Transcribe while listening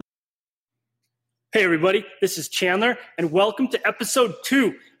Hey everybody, this is Chandler, and welcome to episode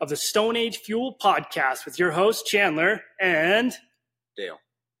 2 of the Stone Age Fuel podcast with your host Chandler and Dale.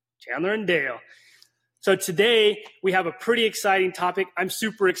 Chandler and Dale. So today we have a pretty exciting topic. I'm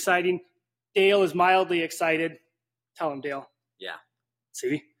super excited. Dale is mildly excited. Tell him, Dale. Yeah.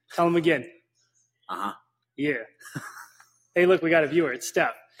 See? Tell him again. Uh-huh. Yeah. Hey, look, we got a viewer. It's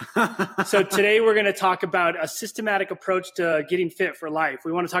Steph. So today we're going to talk about a systematic approach to getting fit for life.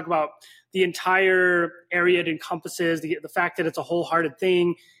 We want to talk about the entire area it encompasses, the fact that it's a wholehearted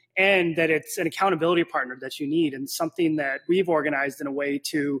thing, and that it's an accountability partner that you need, and something that we've organized in a way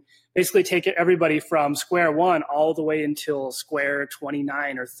to basically take everybody from square one all the way until square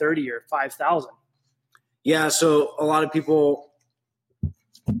 29 or 30 or 5,000. Yeah, so a lot of people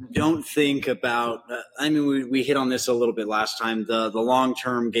don't think about, we hit on this a little bit last time, the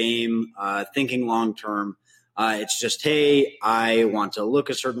long-term game, thinking long-term. It's just, hey, I want to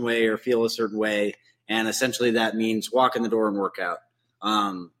look a certain way or feel a certain way, and essentially that means walk in the door and work out.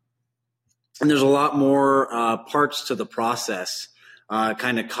 And there's a lot more parts to the process,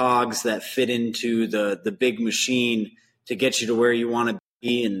 kind of cogs that fit into the big machine to get you to where you want to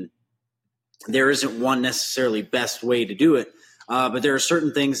be, and there isn't one necessarily best way to do it. But there are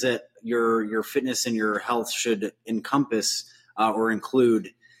certain things that your fitness and your health should encompass or include.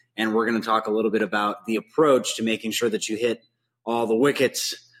 And we're going to talk a little bit about the approach to making sure that you hit all the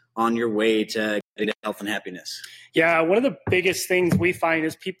wickets on your way to health and happiness. Yeah, one of the biggest things we find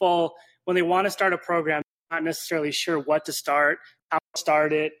is people, when they want to start a program, not necessarily sure what to start, how to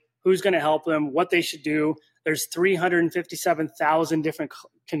start it, who's going to help them, what they should do. There's 357,000 different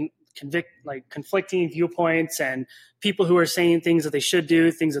conflicting viewpoints and people who are saying things that they should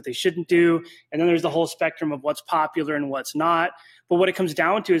do, things that they shouldn't do. And then there's the whole spectrum of what's popular and what's not. But what it comes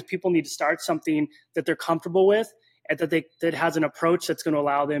down to is people need to start something that they're comfortable with and that has an approach that's going to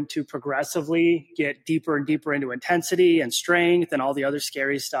allow them to progressively get deeper and deeper into intensity and strength and all the other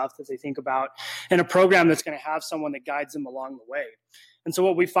scary stuff that they think about, and a program that's going to have someone that guides them along the way. And so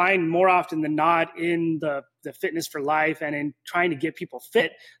what we find more often than not in the fitness for life and in trying to get people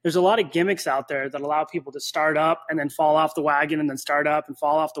fit, there's a lot of gimmicks out there that allow people to start up and then fall off the wagon and then start up and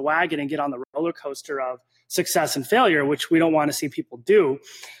fall off the wagon and get on the roller coaster of success and failure, which we don't want to see people do.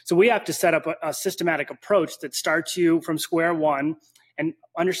 So we have to set up a systematic approach that starts you from square one and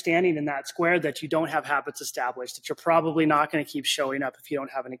understanding in that square that you don't have habits established, that you're probably not going to keep showing up if you don't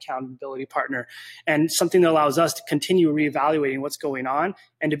have an accountability partner, and something that allows us to continue reevaluating what's going on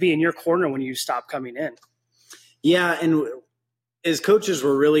and to be in your corner when you stop coming in. Yeah, and as coaches,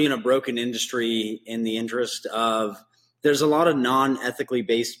 we're really in a broken industry in the interest of there's a lot of non-ethically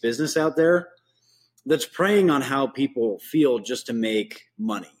based business out there that's preying on how people feel just to make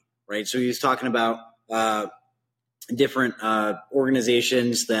money, right? So he's talking about different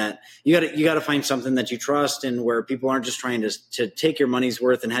organizations that you got to find something that you trust and where people aren't just trying to take your money's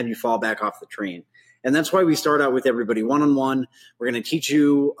worth and have you fall back off the train. And that's why we start out with everybody one-on-one. We're going to teach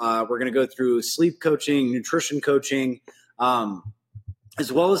you, we're going to go through sleep coaching, nutrition coaching,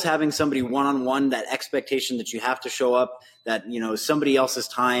 as well as having somebody one-on-one, that expectation that you have to show up, that, somebody else's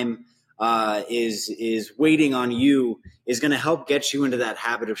time is waiting on you, is going to help get you into that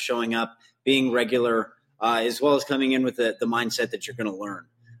habit of showing up, being regular, as well as coming in with the mindset that you're going to learn.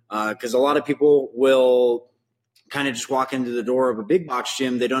 Because a lot of people will kind of just walk into the door of a big box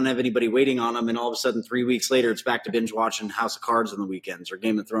gym. They don't have anybody waiting on them. And all of a sudden, 3 weeks later, it's back to binge watching House of Cards on the weekends or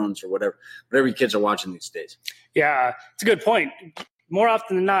Game of Thrones or whatever your kids are watching these days. Yeah, it's a good point. More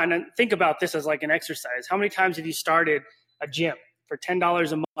often than not, and think about this as like an exercise. How many times have you started a gym for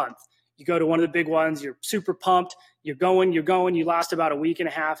 $10 a month? You go to one of the big ones, you're super pumped, you're going, you last about a week and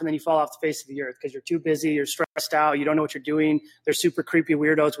a half, and then you fall off the face of the earth because you're too busy, you're stressed out, you don't know what you're doing. There's super creepy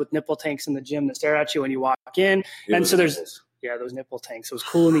weirdos with nipple tanks in the gym that stare at you when you walk in. And so there's, those nipple tanks. It was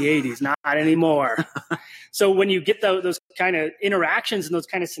cool in the 80s, not anymore. So when you get those kind of interactions and those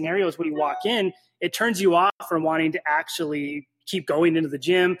kind of scenarios when you walk in, it turns you off from wanting to actually keep going into the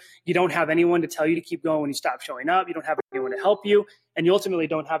gym. You don't have anyone to tell you to keep going when you stop showing up. You don't have anyone to help you. And you ultimately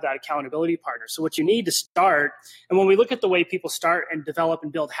don't have that accountability partner. So what you need to start, and when we look at the way people start and develop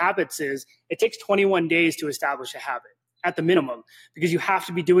and build habits, is it takes 21 days to establish a habit at the minimum, because you have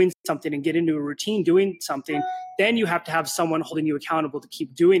to be doing something and get into a routine doing something. Then you have to have someone holding you accountable to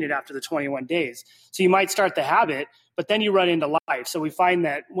keep doing it after the 21 days. So you might start the habit, but then you run into life. So we find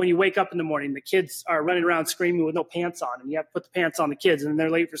that when you wake up in the morning, the kids are running around screaming with no pants on, and you have to put the pants on the kids, and then they're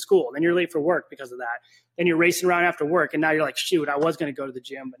late for school. Then you're late for work because of that. Then you're racing around after work, and now you're like, shoot, I was going to go to the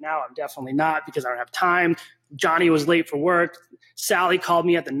gym, but now I'm definitely not because I don't have time. Johnny was late for work. Sally called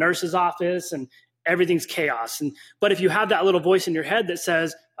me at the nurse's office, and everything's chaos. But if you have that little voice in your head that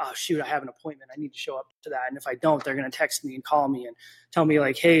says, oh shoot, I have an appointment, I need to show up to that, and if I don't, they're going to text me and call me and tell me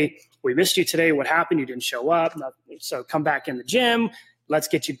like, hey, we missed you today, what happened, you didn't show up, so come back in the gym, let's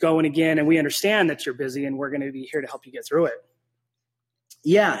get you going again, and we understand that you're busy and we're going to be here to help you get through it.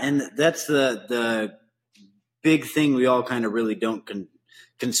 Yeah, and that's the big thing we all kind of really don't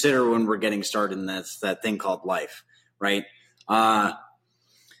consider when we're getting started, and that's that thing called life, right?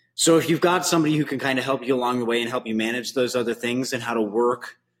 So if you've got somebody who can kind of help you along the way and help you manage those other things and how to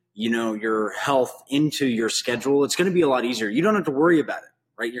work, your health into your schedule, it's going to be a lot easier. You don't have to worry about it,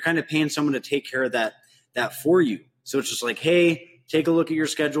 right? You're kind of paying someone to take care of that for you. So it's just like, hey, take a look at your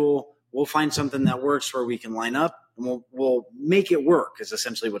schedule. We'll find something that works where we can line up, and we'll make it work is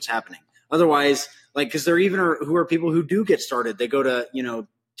essentially what's happening. Otherwise, because there even who are people who do get started. They go to,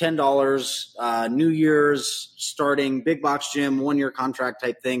 $10, New Year's, starting big box gym, 1-year contract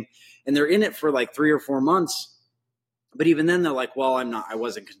type thing. And they're in it for like 3 or 4 months. But even then they're like, well, I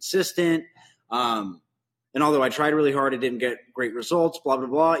wasn't consistent. And although I tried really hard, I didn't get great results, blah, blah,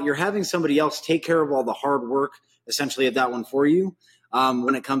 blah. You're having somebody else take care of all the hard work, essentially, of that one for you.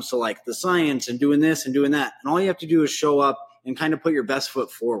 When it comes to like the science and doing this and doing that. And all you have to do is show up and kind of put your best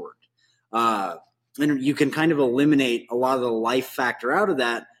foot forward. And you can kind of eliminate a lot of the life factor out of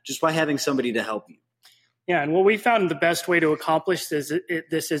that just by having somebody to help you. Yeah, and what we found the best way to accomplish this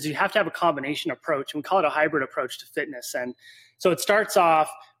is you have to have a combination approach. And we call it a hybrid approach to fitness. And so it starts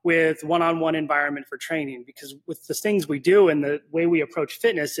off with one-on-one environment for training, because with the things we do and the way we approach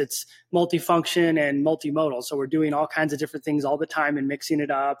fitness, it's multifunction and multimodal. So we're doing all kinds of different things all the time and mixing it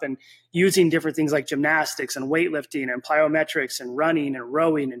up and using different things like gymnastics and weightlifting and plyometrics and running and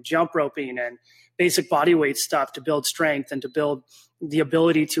rowing and jump roping and basic body weight stuff to build strength and to build the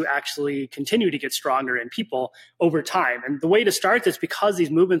ability to actually continue to get stronger in people over time. And the way to start this, because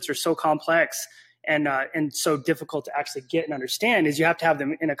these movements are so complex and so difficult to actually get and understand, is you have to have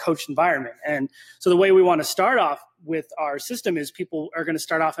them in a coached environment. And so the way we want to start off with our system is people are going to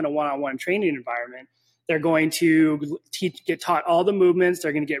start off in a one-on-one training environment. They're going to get taught all the movements.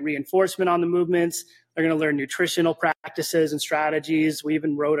 They're going to get reinforcement on the movements. They're going to learn nutritional practices and strategies. We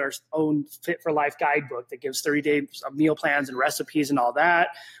even wrote our own Fit for Life guidebook that gives 30 days of meal plans and recipes and all that,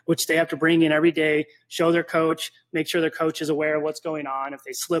 which they have to bring in every day, show their coach, make sure their coach is aware of what's going on. If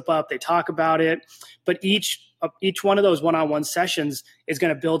they slip up, they talk about it. But each one of those one-on-one sessions is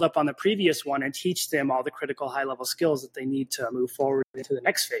going to build up on the previous one and teach them all the critical high-level skills that they need to move forward into the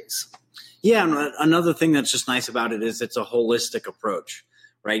next phase. Yeah, and another thing that's just nice about it is it's a holistic approach.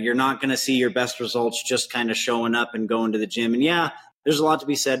 Right? You're not going to see your best results just kind of showing up and going to the gym. And yeah, there's a lot to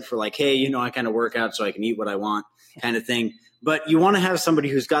be said for like, hey, I kind of work out so I can eat what I want kind of thing. But you want to have somebody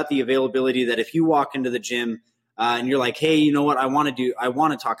who's got the availability that if you walk into the gym and you're like, hey, you know what I want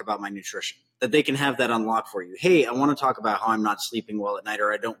to talk about my nutrition, that they can have that unlocked for you. Hey, I want to talk about how I'm not sleeping well at night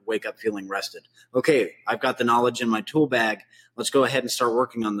or I don't wake up feeling rested. Okay, I've got the knowledge in my tool bag. Let's go ahead and start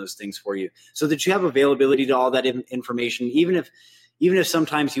working on those things for you so that you have availability to all that information, even if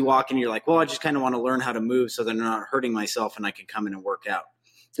sometimes you walk in and you're like, well, I just kind of want to learn how to move so that I'm not hurting myself and I can come in and work out.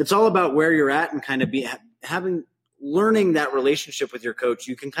 It's all about where you're at and kind of learning that relationship with your coach.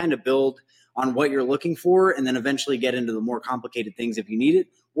 You can kind of build on what you're looking for and then eventually get into the more complicated things if you need it.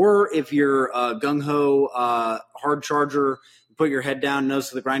 Or if you're a gung-ho, hard charger, put your head down, nose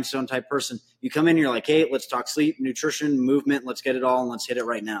to the grindstone type person, you come in and you're like, hey, let's talk sleep, nutrition, movement, let's get it all and let's hit it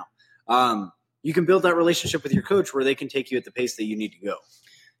right now. You can build that relationship with your coach where they can take you at the pace that you need to go.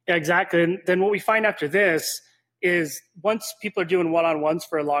 Yeah, exactly. And then what we find after this is once people are doing one-on-ones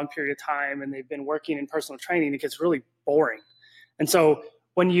for a long period of time and they've been working in personal training, it gets really boring. And so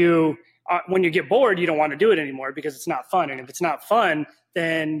when you get bored, you don't want to do it anymore because it's not fun. And if it's not fun,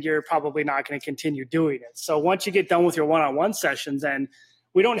 then you're probably not going to continue doing it. So once you get done with your one-on-one sessions, and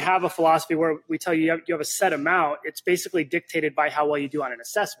we don't have a philosophy where we tell you you have a set amount. It's basically dictated by how well you do on an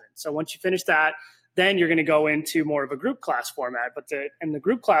assessment. So once you finish that, then you're going to go into more of a group class format. But in the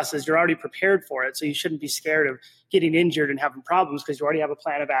group classes, you're already prepared for it. So you shouldn't be scared of getting injured and having problems because you already have a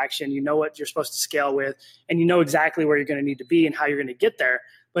plan of action. You know what you're supposed to scale with, and you know exactly where you're going to need to be and how you're going to get there.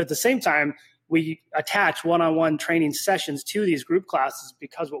 But at the same time, we attach one-on-one training sessions to these group classes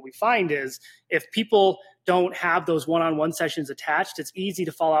because what we find is if people don't have those one-on-one sessions attached, it's easy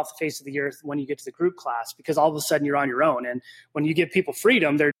to fall off the face of the earth when you get to the group class because all of a sudden you're on your own. And when you give people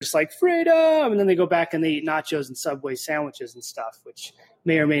freedom, they're just like, freedom! And then they go back and they eat nachos and Subway sandwiches and stuff, which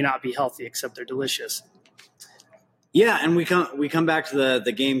may or may not be healthy, except they're delicious. Yeah, and we come back to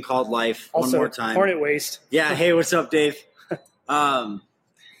the game called life also, one more time. Hornet waste. Yeah, hey, what's up, Dave? Hornet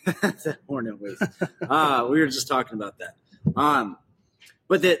waste. We were just talking about that.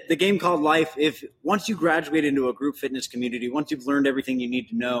 But the game called life, if once you graduate into a group fitness community, once you've learned everything you need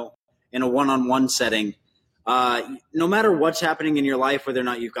to know in a one-on-one setting, no matter what's happening in your life, whether or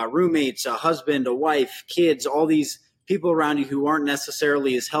not you've got roommates, a husband, a wife, kids, all these people around you who aren't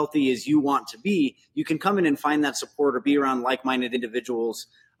necessarily as healthy as you want to be, you can come in and find that support or be around like-minded individuals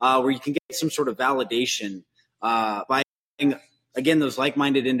where you can get some sort of validation by, again, those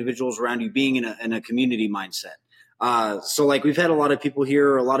like-minded individuals around you being in a community mindset. So like we've had a lot of people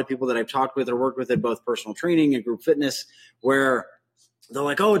here, a lot of people that I've talked with or worked with in both personal training and group fitness, where they're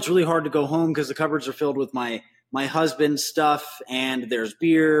like, oh, it's really hard to go home because the cupboards are filled with my husband's stuff and there's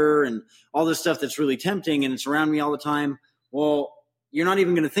beer and all this stuff that's really tempting and it's around me all the time. Well, you're not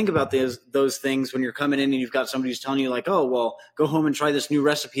even going to think about those things when you're coming in and you've got somebody who's telling you like, oh, well, go home and try this new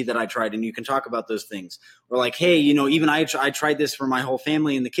recipe that I tried, and you can talk about those things. Or like, hey, even I tried this for my whole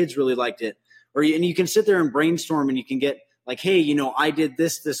family and the kids really liked it. And you can sit there and brainstorm and you can get like, hey, I did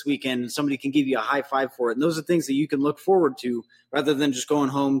this weekend, and somebody can give you a high five for it. And those are things that you can look forward to rather than just going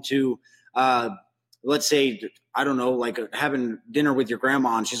home to, let's say, I don't know, like having dinner with your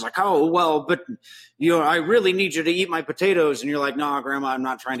grandma and she's like, oh, well, but I really need you to eat my potatoes. And you're like, no, grandma, I'm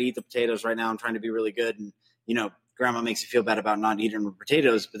not trying to eat the potatoes right now. I'm trying to be really good. And, grandma makes you feel bad about not eating her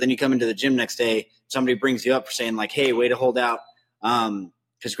potatoes. But then you come into the gym next day, somebody brings you up for saying like, hey, way to hold out.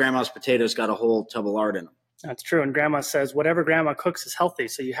 Because grandma's potatoes got a whole tub of lard in them. That's true. And grandma says, whatever grandma cooks is healthy,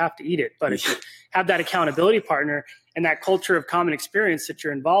 so you have to eat it. But if you have that accountability partner and that culture of common experience that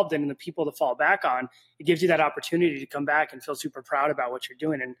you're involved in and the people to fall back on, it gives you that opportunity to come back and feel super proud about what you're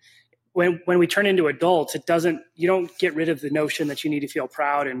doing. And when we turn into adults, you don't get rid of the notion that you need to feel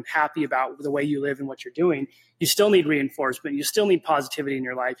proud and happy about the way you live and what you're doing. You still need reinforcement. You still need positivity in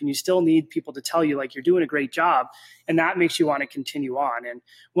your life, and you still need people to tell you like you're doing a great job. And that makes you want to continue on. And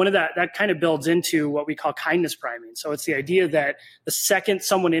one of that kind of builds into what we call kindness priming. So it's the idea that the second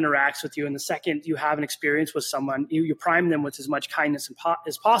someone interacts with you and the second you have an experience with someone, you prime them with as much kindness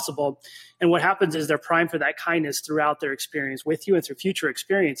as possible. And what happens is they're primed for that kindness throughout their experience with you and through future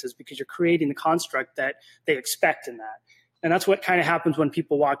experiences, because you're creating the construct that they expect in that. And that's what kind of happens when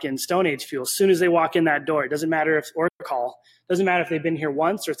people walk in Stone Age Fuel. As soon as they walk in that door, it doesn't matter if they've been here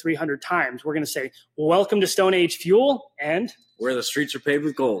once or 300 times. We're going to say, welcome to Stone Age Fuel, and where the streets are paved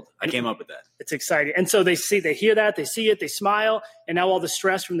with gold. I came up with that. It's exciting. And so they hear that, they see it, they smile, and now all the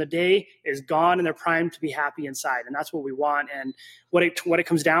stress from the day is gone and they're primed to be happy inside. And that's what we want. And what it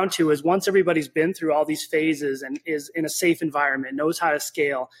comes down to is once everybody's been through all these phases and is in a safe environment, knows how to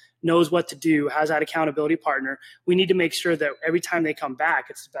scale, knows what to do, has that accountability partner, we need to make sure that every time they come back,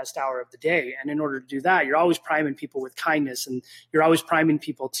 it's the best hour of the day. And in order to do that, you're always priming people with kindness, and you're always priming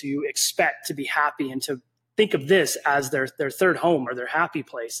people to expect to be happy and to think of this as their third home or their happy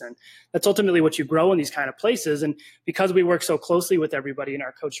place. And that's ultimately what you grow in these kind of places. And because we work so closely with everybody in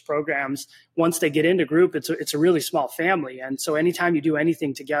our coach programs, once they get into group, it's a really small family. And so anytime you do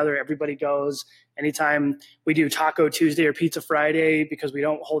anything together, everybody goes. Anytime we do Taco Tuesday or Pizza Friday, because we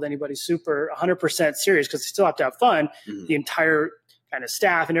don't hold anybody super 100% serious because they still have to have fun, the entire kind of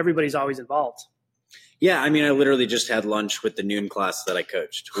staff and everybody's always involved. Yeah, I mean, I literally just had lunch with the noon class that I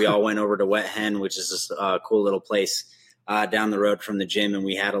coached. We all went over to Wet Hen, which is this cool little place down the road from the gym, and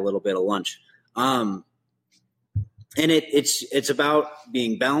we had a little bit of lunch. And it's about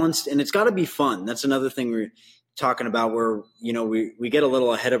being balanced, and it's got to be fun. That's another thing we're talking about, where we get a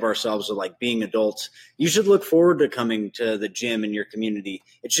little ahead of ourselves of like being adults. You should look forward to coming to the gym in your community.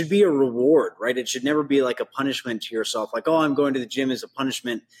 It should be a reward, right? It should never be like a punishment to yourself, like, oh, I'm going to the gym as a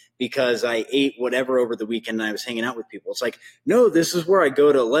punishment because I ate whatever over the weekend and I was hanging out with people. It's like, no, this is where I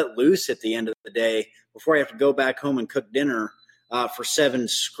go to let loose at the end of the day before I have to go back home and cook dinner for 7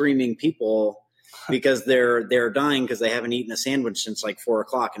 screaming people because they're dying because they haven't eaten a sandwich since like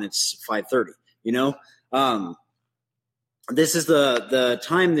 4:00 and it's 5:30. This is the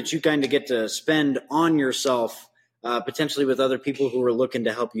time that you kind of get to spend on yourself, potentially with other people who are looking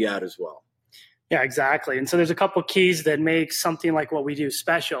to help you out as well. Yeah, exactly. And so there's a couple keys that make something like what we do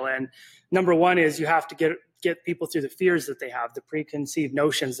special. And number one is you have to get people through the fears that they have, the preconceived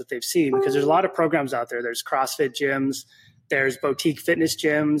notions that they've seen, because there's a lot of programs out there. There's CrossFit gyms, there's boutique fitness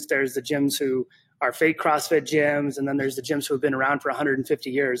gyms, there's the gyms who are fake CrossFit gyms, and then there's the gyms who have been around for 150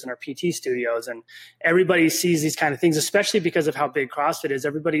 years in our PT studios. And everybody sees these kind of things, especially because of how big CrossFit is.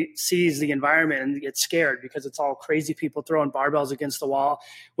 Everybody sees the environment and gets scared because it's all crazy people throwing barbells against the wall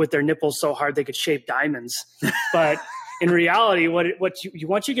with their nipples so hard they could shape diamonds. But in reality, once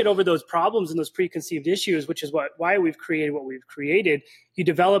you get over those problems and those preconceived issues, which is why we've created what we've created, you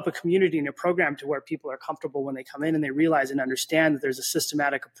develop a community and a program to where people are comfortable when they come in and they realize and understand that there's a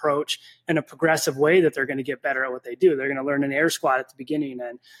systematic approach and a progressive way that they're going to get better at what they do. They're going to learn an air squat at the beginning,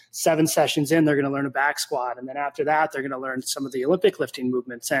 and 7 sessions in, they're going to learn a back squat. And then after that, they're going to learn some of the Olympic lifting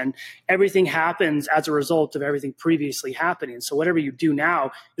movements, and everything happens as a result of everything previously happening. So whatever you do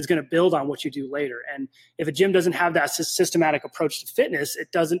now is going to build on what you do later. And if a gym doesn't have that systematic approach to fitness,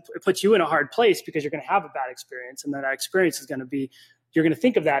 it puts you in a hard place, because you're going to have a bad experience, and that experience is going to be, you're going to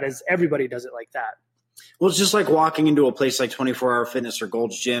think of that as everybody does it like that. Well, it's just like walking into a place like 24-Hour Fitness or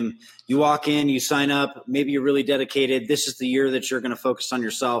Gold's Gym. You walk in, you sign up, maybe you're really dedicated. This is the year that you're going to focus on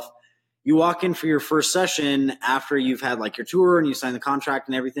yourself. You walk in for your first session after you've had like your tour and you sign the contract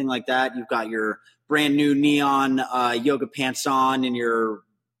and everything like that. You've got your brand new neon yoga pants on and your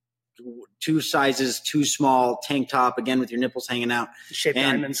 2 sizes too small tank top, again with your nipples hanging out. Shaved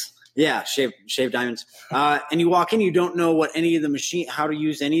diamonds. Yeah, shaved diamonds. And you walk in, you don't know what how to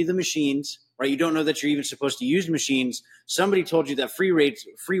use any of the machines, right? You don't know that you're even supposed to use machines. Somebody told you that free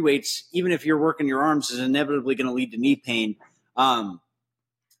weights, even if you're working your arms, is inevitably going to lead to knee pain. And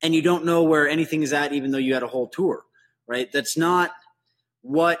you don't know where anything is at, even though you had a whole tour, right? That's not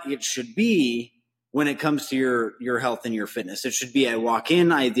what it should be when it comes to your health and your fitness. It should be, I walk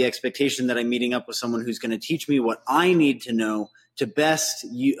in, I have the expectation that I'm meeting up with someone who's going to teach me what I need to know to best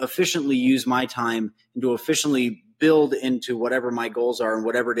efficiently use my time and to efficiently build into whatever my goals are and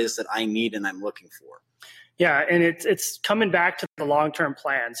whatever it is that I need and I'm looking for. Yeah, and it's coming back to the long-term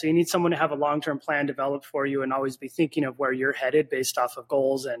plan. So you need someone to have a long-term plan developed for you and always be thinking of where you're headed based off of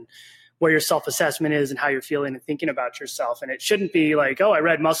goals and where your self-assessment is and how you're feeling and thinking about yourself. And it shouldn't be like, oh, I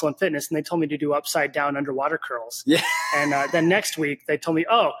read Muscle and Fitness and they told me to do upside down underwater curls. Yeah. And then next week they told me,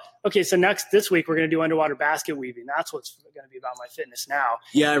 oh, okay, so this week we're going to do underwater basket weaving. That's what's going to be about my fitness now.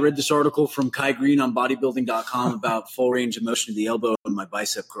 Yeah, I read this article from Kai Green on bodybuilding.com about full range of motion of the elbow and my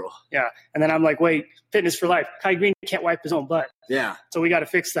bicep curl. Yeah. And then I'm like, wait, fitness for life. Kai Green can't wipe his own butt. Yeah. So we got to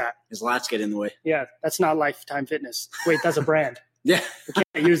fix that. His lats get in the way. Yeah, that's not Lifetime Fitness. Wait, that's a brand. Yeah. We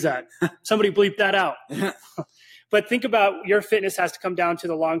can't use that. Somebody bleep that out. But think about your fitness has to come down to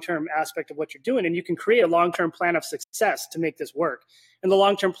the long-term aspect of what you're doing. And you can create a long-term plan of success to make this work. And the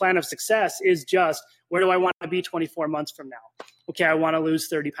long-term plan of success is just, where do I want to be 24 months from now? Okay, I want to lose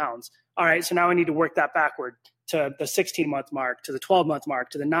 30 pounds. All right, so now I need to work that backward to the 16-month mark, to the 12-month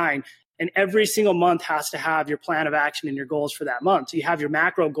mark, to the 9. And every single month has to have your plan of action and your goals for that month. So you have your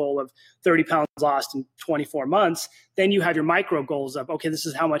macro goal of 30 pounds lost in 24 months. Then you have your micro goals of, okay, this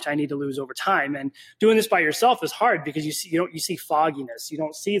is how much I need to lose over time. And doing this by yourself is hard because you see fogginess. You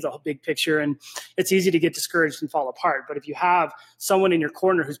don't see the big picture, and it's easy to get discouraged and fall apart. But if you have someone in your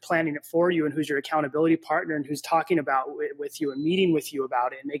corner who's planning it for you and who's your accountability partner and who's talking about it with you and meeting with you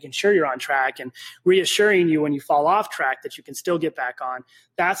about it and making sure you're on track and reassuring you when you fall off track that you can still get back on,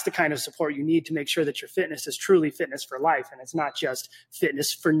 that's the kind of support you need to make sure that your fitness is truly fitness for life and it's not just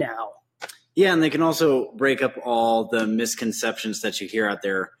fitness for now. Yeah, and they can also break up all the misconceptions that you hear out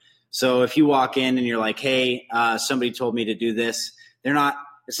there. So if you walk in and you're like, hey, somebody told me to do this,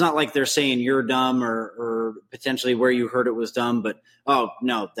 it's not like they're saying you're dumb or potentially where you heard it was dumb, but, oh,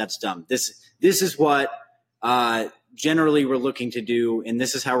 no, that's dumb. This is what generally we're looking to do, and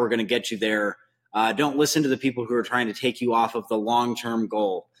this is how we're going to get you there. Don't listen to the people who are trying to take you off of the long-term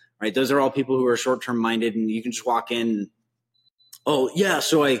goal, right? Those are all people who are short-term minded, and you can just walk in. Oh, yeah,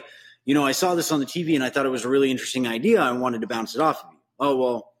 so I saw this on the TV and I thought it was a really interesting idea. I wanted to bounce it off of you. Oh,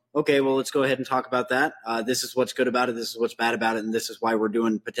 well, okay, well, let's go ahead and talk about that. This is what's good about it. This is what's bad about it. And this is why we're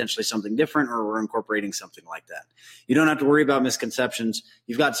doing potentially something different, or we're incorporating something like that. You don't have to worry about misconceptions.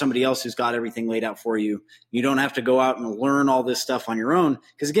 You've got somebody else who's got everything laid out for you. You don't have to go out and learn all this stuff on your own.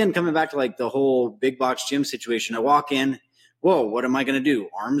 Because again, coming back to like the whole big box gym situation, I walk in, whoa, what am I going to do?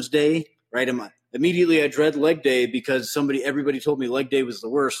 Arms day, right? Immediately I dread leg day because everybody told me leg day was the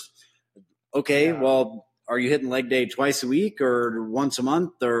worst. Okay, yeah. Well, are you hitting leg day twice a week or once a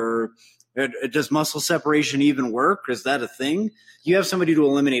month, or does muscle separation even work? Is that a thing? You have somebody to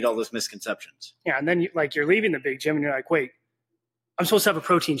eliminate all those misconceptions. Yeah, and then you're leaving the big gym and you're like, wait, I'm supposed to have a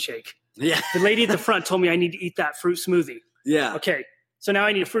protein shake. Yeah. The lady at the front told me I need to eat that fruit smoothie. Yeah. Okay, so now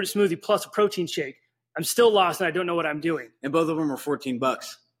I need a fruit smoothie plus a protein shake. I'm still lost and I don't know what I'm doing. And both of them are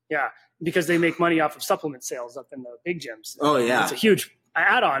 $14. Yeah, because they make money off of supplement sales up in the big gyms. Oh, yeah. It's a huge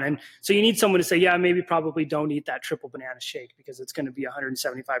add-on. And so you need someone to say, yeah, maybe probably don't eat that triple banana shake because it's going to be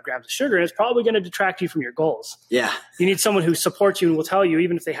 175 grams of sugar and it's probably going to detract you from your goals. Yeah. You need someone who supports you and will tell you,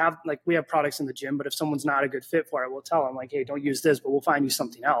 even if they have, like, we have products in the gym, but if someone's not a good fit for it, we'll tell them, like, hey, don't use this, but we'll find you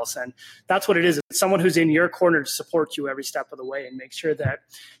something else. And that's what it is. It's someone who's in your corner to support you every step of the way and make sure that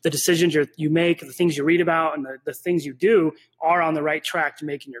the decisions you make, the things you read about, and the things you do are on the right track to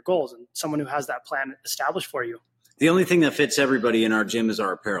making your goals, and someone who has that plan established for you. The only thing that fits everybody in our gym is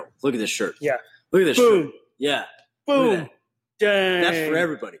our apparel. Look at this shirt. Yeah. Look at this Boom. shirt. Yeah. Boom. That. That's for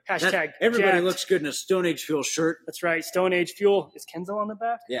everybody. Hashtag everybody jacked. looks good in a Stone Age Fuel shirt. That's right. Stone Age Fuel. Is Kenzo on the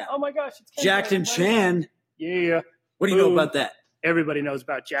back? Yeah. Oh my gosh. It's Kenzo Jacked and Chan. Yeah. What do you know about that? Everybody knows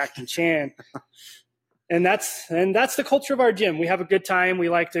about Jacked and Chan. And that's the culture of our gym. We have a good time. We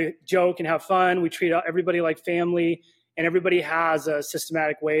like to joke and have fun. We treat everybody like family, and everybody has a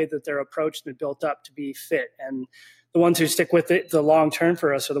systematic way that they're approached and built up to be fit. And the ones who stick with it the long term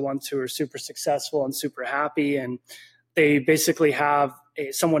for us are the ones who are super successful and super happy. And they basically have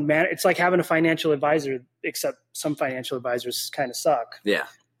it's like having a financial advisor, except some financial advisors kind of suck. Yeah.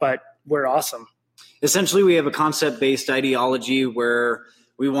 But we're awesome. Essentially, we have a concept-based ideology where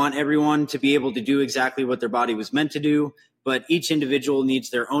we want everyone to be able to do exactly what their body was meant to do, but each individual needs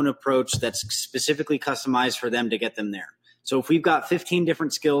their own approach that's specifically customized for them to get them there. So if we've got 15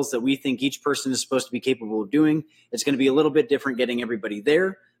 different skills that we think each person is supposed to be capable of doing, it's going to be a little bit different getting everybody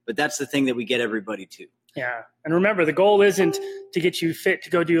there, but that's the thing that we get everybody to. Yeah. And remember, the goal isn't to get you fit to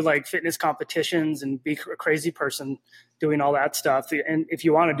go do like fitness competitions and be a crazy person doing all that stuff. And if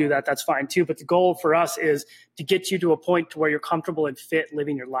you want to do that, that's fine too. But the goal for us is to get you to a point to where you're comfortable and fit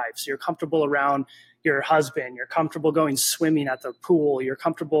living your life. So you're comfortable around your husband, you're comfortable going swimming at the pool, you're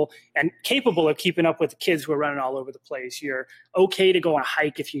comfortable and capable of keeping up with the kids who are running all over the place. You're okay to go on a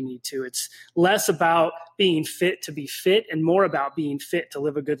hike if you need to. It's less about being fit to be fit and more about being fit to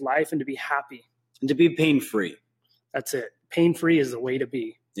live a good life and to be happy. And to be pain-free. That's it. Pain-free is the way to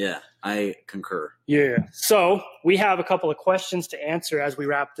be. Yeah, I concur. Yeah. So we have a couple of questions to answer as we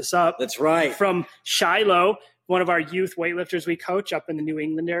wrap this up. That's right. From Shiloh, one of our youth weightlifters we coach up in the New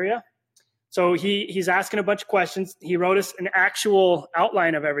England area. So he's asking a bunch of questions. He wrote us an actual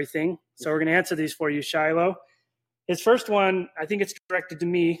outline of everything. So we're going to answer these for you, Shiloh. His first one, I think it's directed to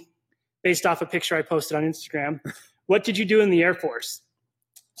me based off a picture I posted on Instagram. What did you do in the Air Force?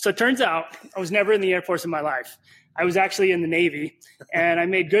 So it turns out I was never in the Air Force in my life. I was actually in the Navy, and I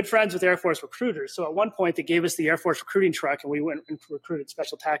made good friends with Air Force recruiters. So at one point, they gave us the Air Force recruiting truck, and we went and recruited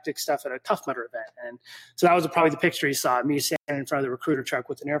special tactics stuff at a Tough Mudder event. And so that was probably the picture he saw, me standing in front of the recruiter truck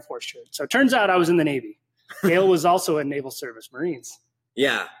with an Air Force shirt. So it turns out I was in the Navy. Dale was also in Naval Service, Marines.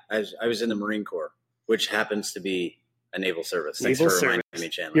 Yeah, I was in the Marine Corps, which happens to be a naval service. Thanks Naval for reminding Service. me,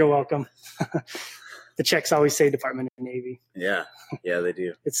 Chandler. You're welcome. The checks always say Department of the Navy. Yeah, they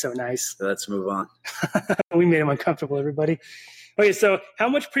do. It's so nice. So let's move on. We made him uncomfortable, everybody. Okay, so how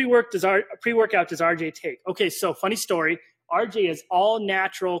much pre-workout does RJ take? Okay, so funny story. RJ is all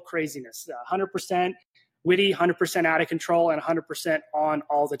natural craziness, 100% witty, 100% out of control, and 100% on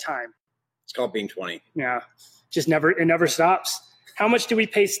all the time. It's called being 20. Yeah, it never stops. How much do we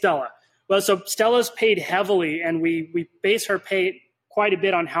pay Stella? Well, so Stella's paid heavily, and we base her pay quite a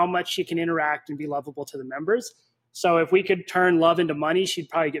bit on how much she can interact and be lovable to the members. So if we could turn love into money, she'd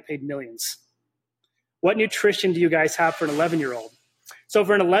probably get paid millions. What nutrition do you guys have for an 11-year-old? So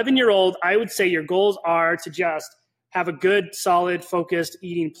for an 11-year-old, I would say your goals are to just have a good, solid, focused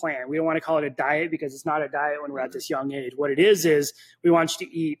eating plan. We don't want to call it a diet because it's not a diet when we're at this young age. What it is we want you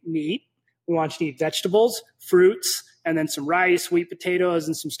to eat meat. We want you to eat vegetables, fruits, and then some rice, sweet potatoes,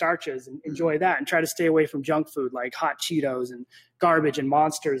 and some starches, and enjoy that. And try to stay away from junk food like hot Cheetos and garbage and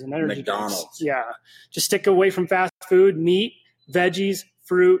Monsters and energy McDonald's. drinks. Yeah. Just stick away from fast food, meat, veggies,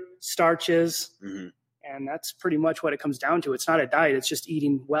 fruit, starches. Mm-hmm. And that's pretty much what it comes down to. It's not a diet. It's just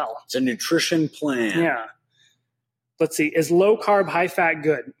eating well. It's a nutrition plan. Yeah. Let's see. Is low carb, high fat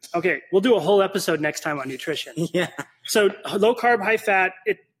good? Okay. We'll do a whole episode next time on nutrition. Yeah. So low carb, high fat,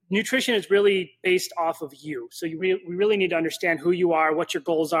 nutrition is really based off of you. So we really need to understand who you are, what your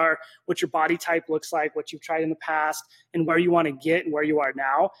goals are, what your body type looks like, what you've tried in the past, and where you want to get and where you are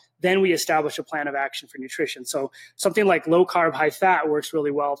now. Then we establish a plan of action for nutrition. So something like low carb, high fat works really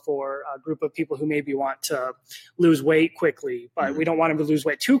well for a group of people who maybe want to lose weight quickly, but we don't want them to lose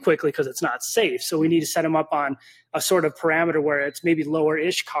weight too quickly because it's not safe. So we need to set them up on a sort of parameter where it's maybe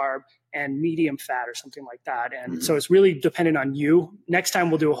lower-ish carb and medium fat or something like that. And so it's really dependent on you. Next time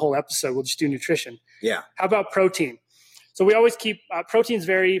we'll do a whole episode. We'll just do nutrition. Yeah. How about protein? So we always keep protein's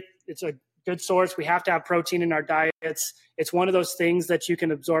it's a good source. We have to have protein in our diets. It's one of those things that you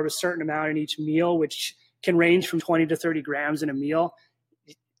can absorb a certain amount in each meal, which can range from 20 to 30 grams in a meal.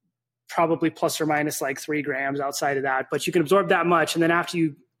 probably plus or minus like 3 grams outside of that, but you can absorb that much. And then after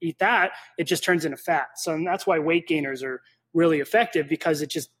you eat that, it just turns into fat. So that's why weight gainers are really effective, because it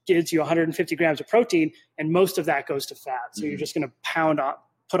just gives you 150 grams of protein and most of that goes to fat. So you're just going to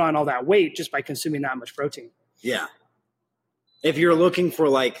put on all that weight just by consuming that much protein. Yeah. If you're looking for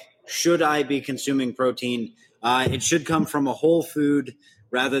like, should I be consuming protein? It should come from a whole food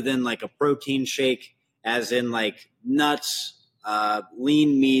rather than like a protein shake, as in like nuts,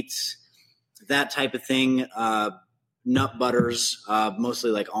 lean meats, that type of thing. Nut butters,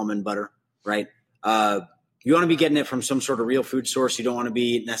 mostly like almond butter, right? You want to be getting it from some sort of real food source. You don't want to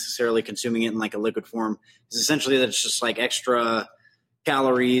be necessarily consuming it in like a liquid form. It's essentially that's just like extra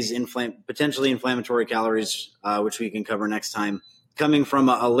calories, potentially inflammatory calories, which we can cover next time, coming from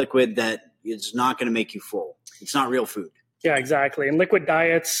a liquid that is not going to make you full. It's not real food. Yeah, exactly. And liquid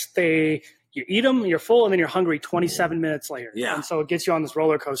diets, you eat them, you're full, and then you're hungry 27 minutes later. Yeah. And so it gets you on this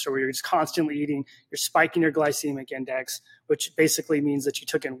roller coaster where you're just constantly eating. You're spiking your glycemic index, which basically means that you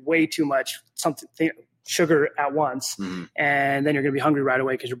took in way too much sugar at once. Mm-hmm. And then you're going to be hungry right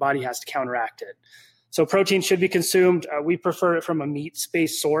away because your body has to counteract it. So protein should be consumed. We prefer it from a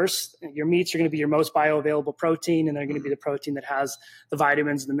meat-based source. Your meats are going to be your most bioavailable protein, and they're going to be the protein that has the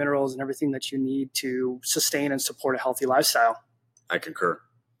vitamins, the minerals, and everything that you need to sustain and support a healthy lifestyle. I concur.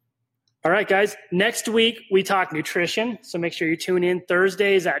 All right, guys. Next week, we talk nutrition. So make sure you tune in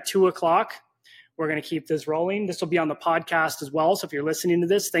Thursdays at 2:00. We're going to keep this rolling. This will be on the podcast as well. So if you're listening to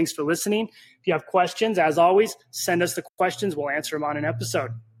this, thanks for listening. If you have questions, as always, send us the questions. We'll answer them on an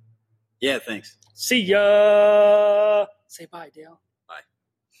episode. Yeah, thanks. See ya. Say bye, Dale. Bye.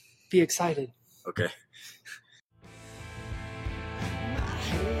 Be excited. Okay.